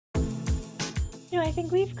I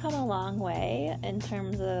think we've come a long way in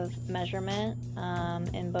terms of measurement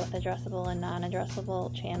in both addressable and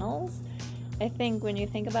non-addressable channels. I think when you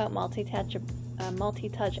think about multi-touch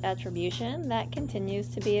attribution, that continues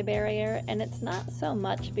to be a barrier, and it's not so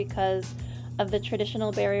much because of the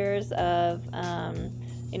traditional barriers of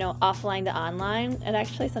offline to online. It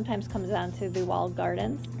actually sometimes comes down to the walled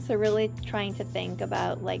gardens. So really trying to think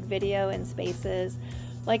about like video in spaces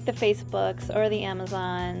like the Facebooks or the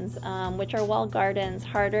Amazons, which are walled gardens,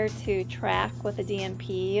 harder to track with a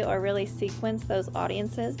DMP or really sequence those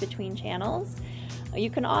audiences between channels.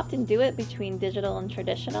 You can often do it between digital and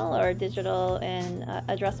traditional, or digital and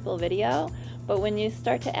addressable video, but when you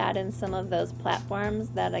start to add in some of those platforms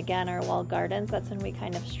that again are walled gardens, that's when we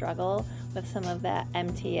kind of struggle with some of that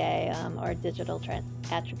MTA or digital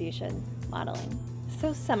attribution modeling.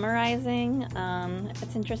 So summarizing,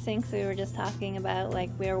 it's interesting, so we were just talking about like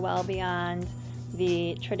we're well beyond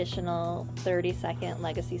the traditional 30-second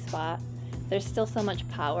legacy spot. There's still so much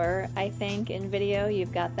power, I think, in video.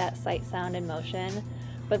 You've got that sight, sound, and motion,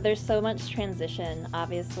 but there's so much transition,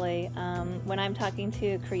 obviously. When I'm talking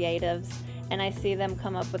to creatives and I see them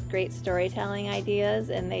come up with great storytelling ideas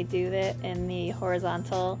and they do it in the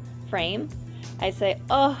horizontal frame, I say,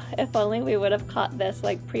 oh, if only we would have caught this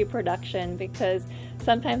like pre-production, because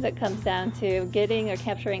sometimes it comes down to getting or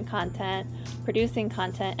capturing content, producing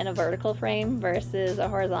content in a vertical frame versus a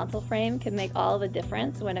horizontal frame can make all the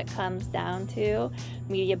difference when it comes down to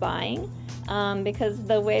media buying. Because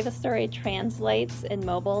the way the story translates in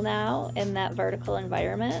mobile now in that vertical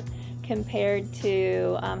environment compared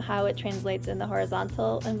to how it translates in the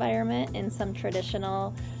horizontal environment in some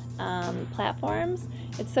traditional platforms,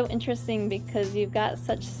 it's so interesting because you've got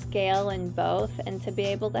such scale in both, and to be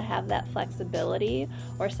able to have that flexibility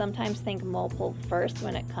or sometimes think mobile first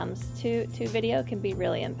when it comes to video can be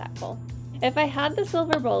really impactful. If I had the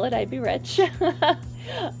silver bullet, I'd be rich.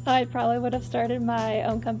 I probably would have started my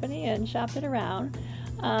own company and shopped it around.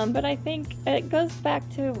 But I think it goes back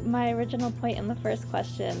to my original point in the first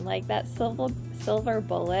question, like that silver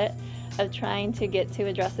bullet of trying to get to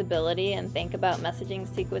addressability and think about messaging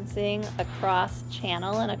sequencing across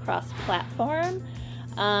channel and across platform.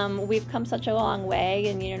 We've come such a long way,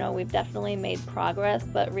 and we've definitely made progress,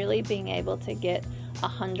 but really being able to get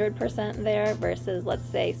 100% there versus let's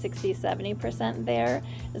say 60-70% there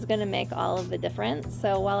is going to make all of the difference.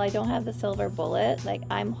 So while I don't have the silver bullet, like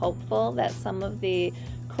I'm hopeful that some of the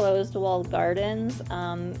closed walled gardens,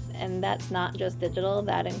 and that's not just digital,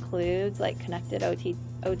 that includes like connected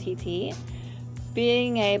OTT,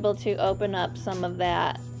 being able to open up some of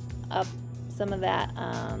that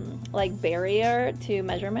like barrier to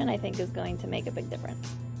measurement, I think is going to make a big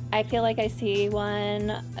difference. I feel like I see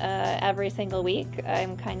one every single week.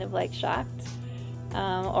 I'm kind of like shocked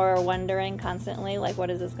or wondering constantly, like, what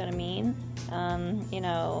is this going to mean?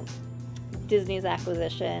 Disney's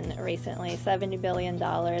acquisition recently, $70 billion,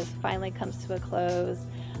 finally comes to a close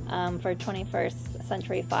for 21st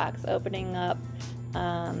Century Fox, opening up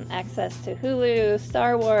access to Hulu,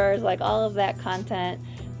 Star Wars, like all of that content.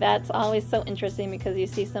 That's always so interesting because you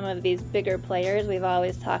see some of these bigger players. We've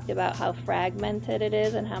always talked about how fragmented it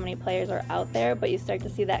is and how many players are out there, but you start to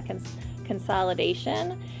see that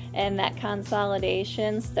consolidation, and that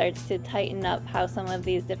consolidation starts to tighten up how some of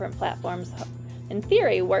these different platforms in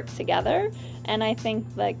theory work together. And I think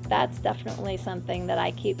like that's definitely something that I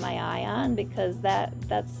keep my eye on, because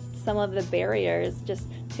that's some of the barriers just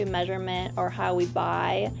to measurement or how we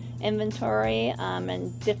buy inventory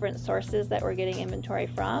and different sources that we're getting inventory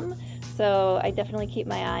from. So I definitely keep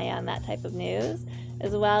my eye on that type of news,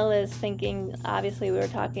 as well as thinking, obviously we were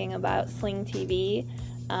talking about Sling TV.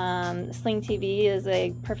 Sling TV is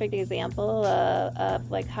a perfect example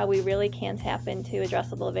of like how we really can tap into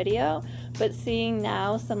addressable video, but seeing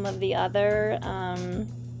now some of the other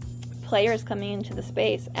players coming into the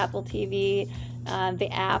space, Apple TV, the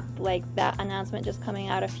app, like that announcement just coming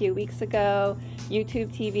out a few weeks ago, YouTube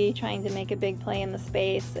TV trying to make a big play in the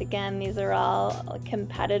space. Again, these are all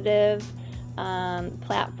competitive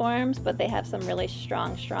platforms, but they have some really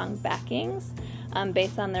strong backings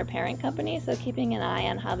based on their parent company. So keeping an eye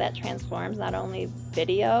on how that transforms not only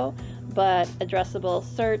video, but addressable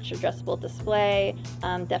search, addressable display,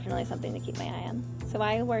 definitely something to keep my eye on. So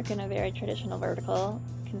I work in a very traditional vertical,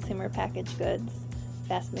 consumer packaged goods,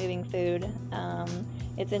 fast-moving food.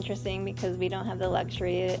 It's interesting because we don't have the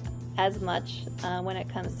luxury as much when it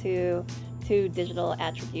comes to digital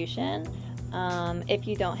attribution. If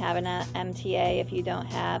you don't have an MTA, if you don't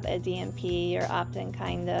have a DMP, you're often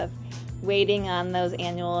kind of waiting on those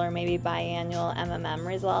annual or maybe biannual MMM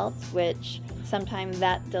results, which sometimes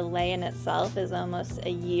that delay in itself is almost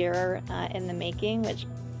a year in the making, which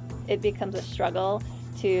it becomes a struggle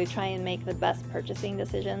to try and make the best purchasing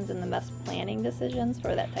decisions and the best planning decisions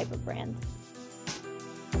for that type of brand.